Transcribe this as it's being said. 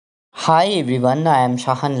Hi everyone, I am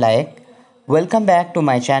Shahan. Welcome back to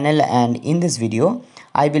my channel, and in this video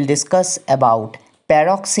I will discuss about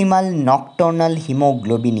paroxysmal nocturnal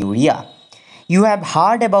hemoglobinuria. You have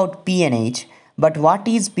heard about PNH, but what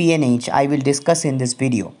is PNH I will discuss in this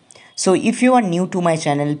video. So if you are new to my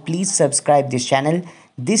channel, please subscribe this channel.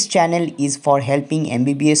 This channel is for helping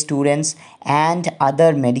MBBS students and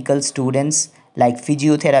other medical students like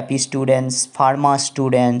physiotherapy students, pharma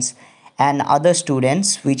students and other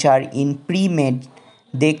students which are in pre-med.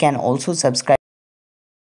 They can also subscribe.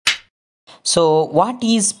 So what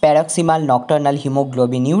is paroxysmal nocturnal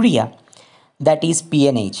hemoglobinuria? That is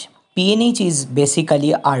PNH. PNH is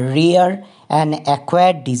basically a rare and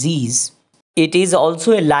acquired disease. It is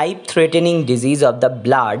also a life-threatening disease of the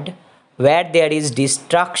blood where there is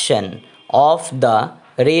destruction of the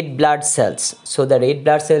red blood cells. So the red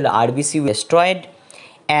blood cell RBC will be destroyed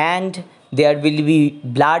and there will be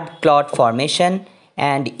blood clot formation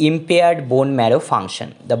and impaired bone marrow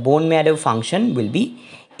function. The bone marrow function will be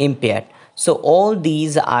impaired. So all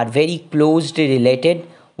these are very closely related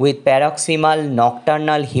with paroxysmal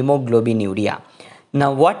nocturnal hemoglobinuria.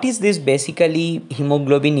 Now what is this basically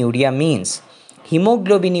hemoglobinuria means?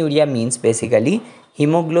 Hemoglobinuria means basically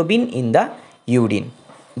hemoglobin in the urine.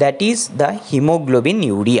 That is the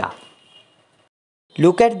hemoglobinuria.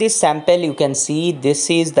 Look at this sample. You can see this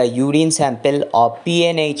is the urine sample of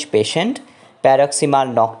PNH patient,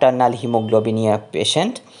 paroxysmal nocturnal hemoglobinuria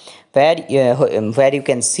patient, where you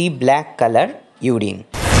can see black color urine.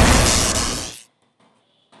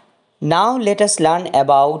 Now let us learn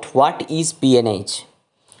about what is PNH.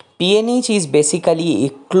 PNH is basically a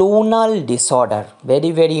clonal disorder,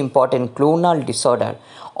 very important clonal disorder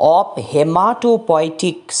of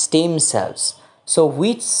hematopoietic stem cells. So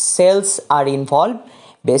which cells are involved?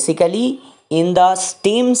 Basically in the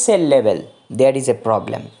stem cell level there is a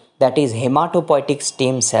problem, that is hematopoietic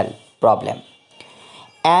stem cell problem.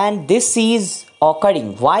 And this is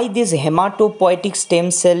occurring. Why this hematopoietic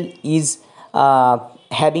stem cell is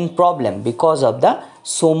having problem? Because of the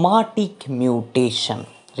somatic mutation.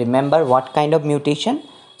 Remember what kind of mutation?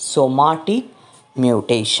 Somatic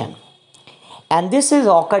mutation. And this is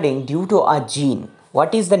occurring due to a gene.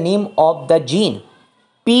 What is the name of the gene?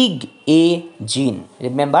 PIG-A gene.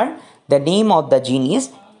 Remember the name of the gene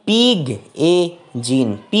is PIG-A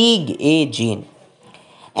gene. PIG-A gene.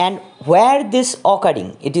 And where this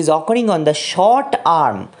occurring? It is occurring on the short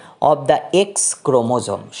arm of the X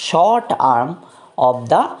chromosome. Short arm of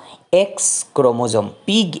the X chromosome.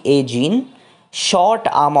 PIG-A gene, short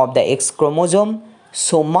arm of the X chromosome,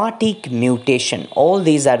 somatic mutation. All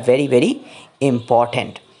these are very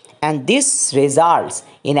important. And this results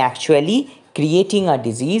in actually creating a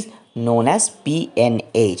disease known as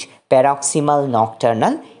PNH, paroxysmal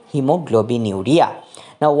nocturnal hemoglobinuria.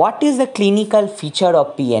 Now what is the clinical feature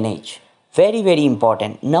of PNH? Very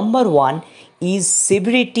important. Number one is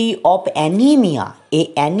severity of anemia.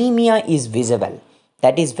 Anemia is visible.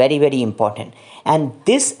 That is very important. And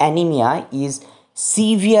this anemia is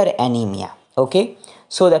severe anemia. Okay.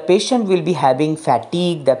 So the patient will be having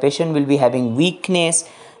fatigue. The patient will be having weakness.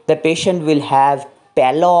 The patient will have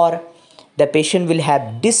pallor. The patient will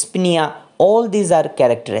have dyspnea. All these are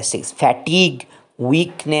characteristics. Fatigue,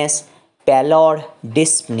 weakness, pallor,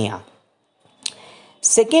 dyspnea.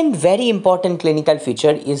 Second very important clinical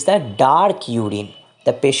feature is the dark urine.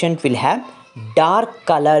 The patient will have dark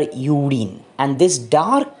color urine, and this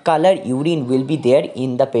dark color urine will be there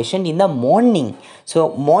in the patient in the morning.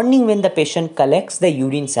 So morning when the patient collects the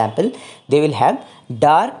urine sample, they will have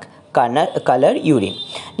dark color urine.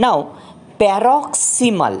 Now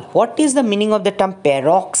paroxysmal, what is the meaning of the term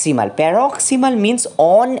paroxysmal? Paroxysmal means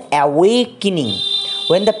on awakening.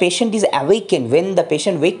 When the patient is awakened, when the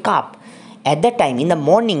patient wake up, at that time in the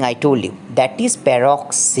morning, I told you, that is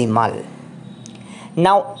paroxysmal.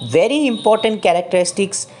 Now very important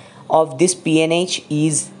characteristics of this PNH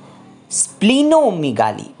is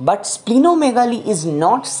splenomegaly, but splenomegaly is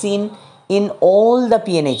not seen in all the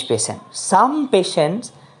PNH patients. Some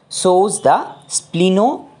patients shows the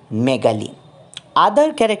splenomegaly.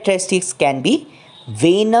 Other characteristics can be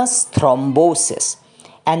venous thrombosis,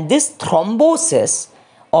 and this thrombosis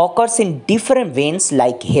occurs in different veins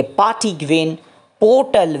like hepatic vein,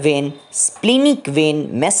 portal vein, splenic vein,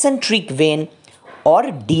 mesenteric vein,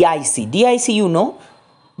 or DIC. DIC, you know,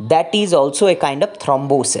 that is also a kind of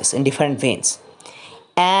thrombosis in different veins.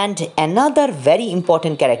 And another very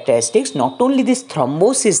important characteristics, not only this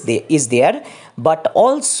thrombosis is there, but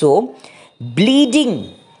also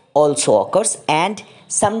bleeding also occurs, and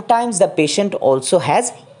sometimes the patient also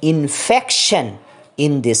has infection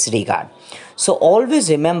in this regard. So always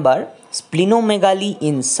remember splenomegaly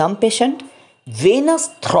in some patient, venous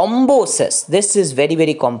thrombosis. This is very,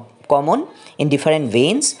 very common in different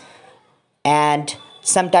veins, and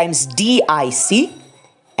sometimes DIC,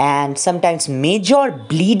 and sometimes major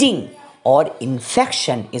bleeding or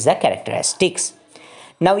infection is the characteristics.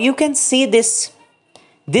 Now you can see this.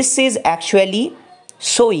 This is actually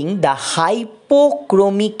showing the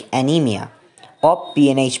hypochromic anemia of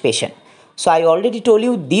PNH patient. So I already told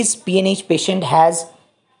you this PNH patient has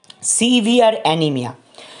severe anemia,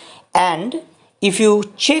 and if you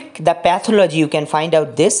check the pathology you can find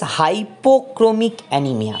out this hypochromic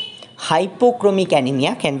anemia. Hypochromic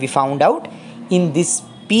anemia can be found out in this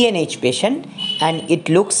PNH patient, and it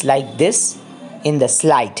looks like this in the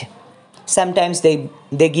slide. Sometimes they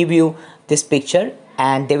give you this picture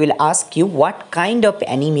and they will ask you what kind of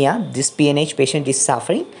anemia this PNH patient is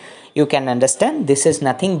suffering. You can understand this is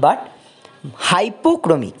nothing but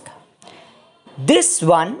hypochromic. This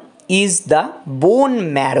one is the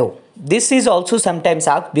bone marrow. This is also sometimes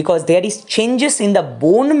asked because there is changes in the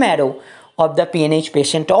bone marrow of the PNH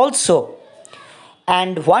patient also.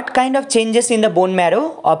 And what kind of changes in the bone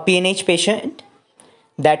marrow of PNH patient?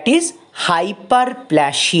 That is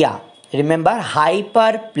hyperplasia. Remember,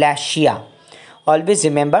 hyperplasia. Always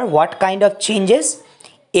remember what kind of changes?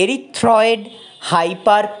 Erythroid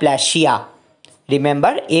hyperplasia.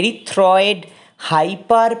 Remember, erythroid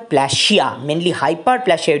hyperplasia, mainly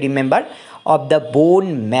hyperplasia, remember, of the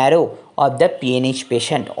bone marrow of the PNH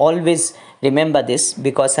patient. Always remember this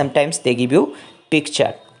because sometimes they give you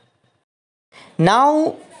picture.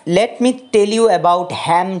 Now let me tell you about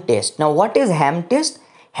Ham test. Now what is Ham test?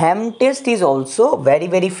 Ham test is also very,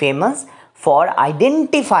 very famous for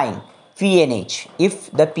identifying PNH. If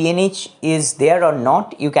the PNH is there or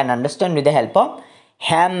not, you can understand with the help of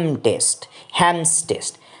Ham test. Ham's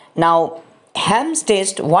test. Now Ham's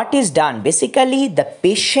test, what is done? Basically the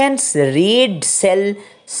patient's red cell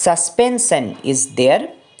suspension is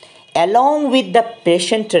there. Along with the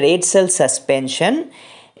patient red cell suspension,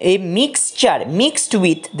 a mixture mixed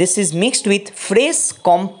with fresh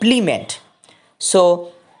complement.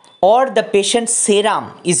 So or the patient's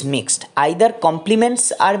serum is mixed. Either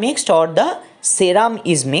complements are mixed or the serum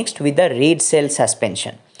is mixed with the red cell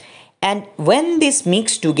suspension. And when this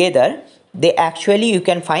mixed together, they actually you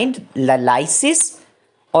can find lysis,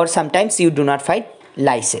 or sometimes you do not find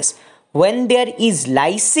lysis. When there is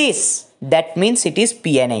lysis, that means it is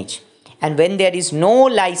PNH, and when there is no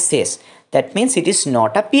lysis, that means it is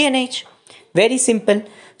not a PNH. Very simple.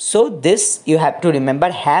 So this you have to remember.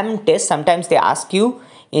 Ham test, sometimes they ask you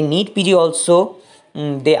in NEET PG also.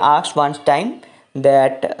 They asked one time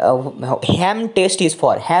that Ham's test is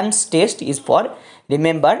for,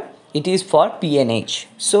 remember, it is for PNH.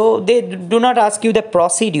 So they do not ask you the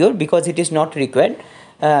procedure because it is not required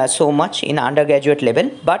so much in undergraduate level,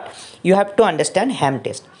 but you have to understand Ham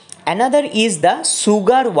test. Another is the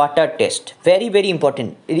sugar water test. Very, very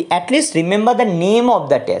important. At least remember the name of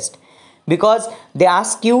the test, because they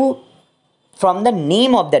ask you from the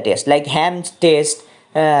name of the test, like Ham's test,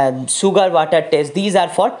 sugar water test. These are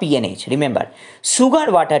for PNH. Remember,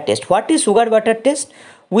 sugar water test. What is sugar water test?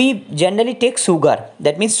 We generally take sugar,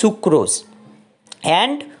 that means sucrose,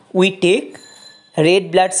 and we take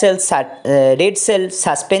red cell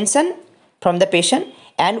suspension from the patient,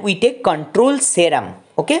 and we take control serum.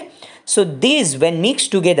 Okay, so these when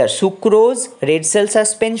mixed together, sucrose, red cell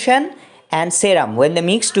suspension and serum, when they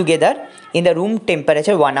mix together in the room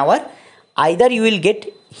temperature 1 hour, either you will get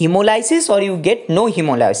hemolysis or you get no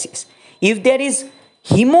hemolysis. If there is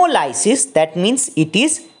hemolysis, that means it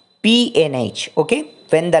is PNH. Okay,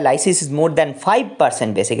 when the lysis is more than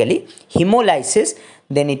 5%, basically hemolysis,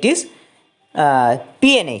 then it is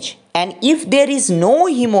PNH. And if there is no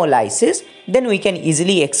hemolysis, then we can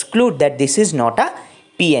easily exclude that this is not a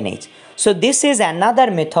PNH. So this is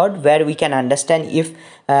another method where we can understand if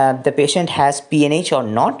the patient has PNH or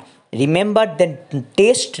not. Remember the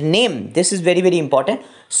test name. This is very, very important.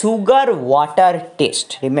 Sugar water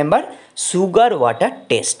test. Remember, sugar water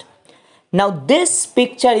test. Now this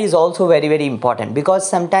picture is also very, very important, because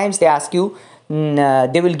sometimes they ask you,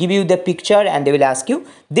 they will give you the picture and they will ask you,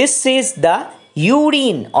 this is the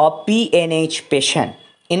urine of PNH patient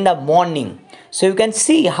in the morning. So you can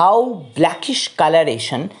see how blackish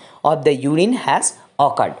coloration of the urine has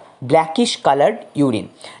occurred. Blackish colored urine.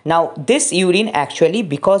 Now this urine actually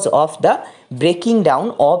because of the breaking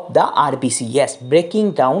down of the RBC. Yes,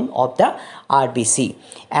 breaking down of the RBC.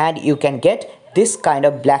 And you can get this kind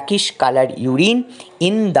of blackish colored urine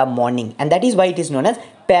in the morning, and that is why it is known as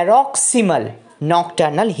paroxymal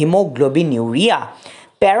nocturnal hemoglobinuria.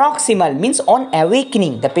 Paroxymal means on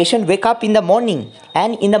awakening, the patient wake up in the morning,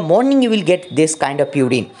 and in the morning you will get this kind of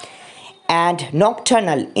urine. and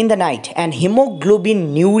nocturnal in the night, and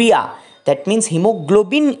hemoglobinuria, that means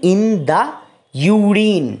hemoglobin in the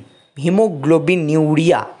urine,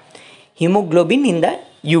 hemoglobinuria, hemoglobin in the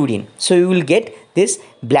urine. So you will get this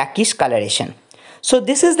blackish coloration. So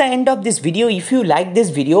this is the end of this video. If you like this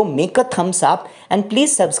video, make a thumbs up and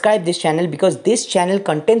please subscribe this channel, because this channel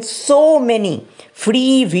contains so many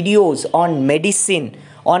free videos on medicine,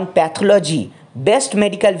 on pathology, best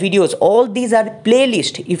medical videos. All these are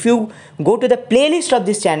playlist. If you go to the playlist of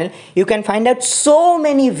this channel, you can find out so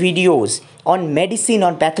many videos on medicine,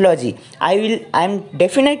 on pathology. I'm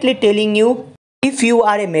definitely telling you, if you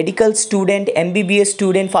are a medical student, MBBS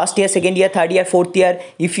student, first year, second year, third year, fourth year,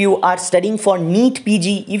 if you are studying for NEET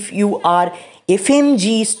PG, if you are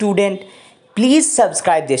FMG student, please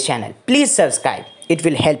subscribe this channel. Please subscribe. It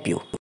will help you.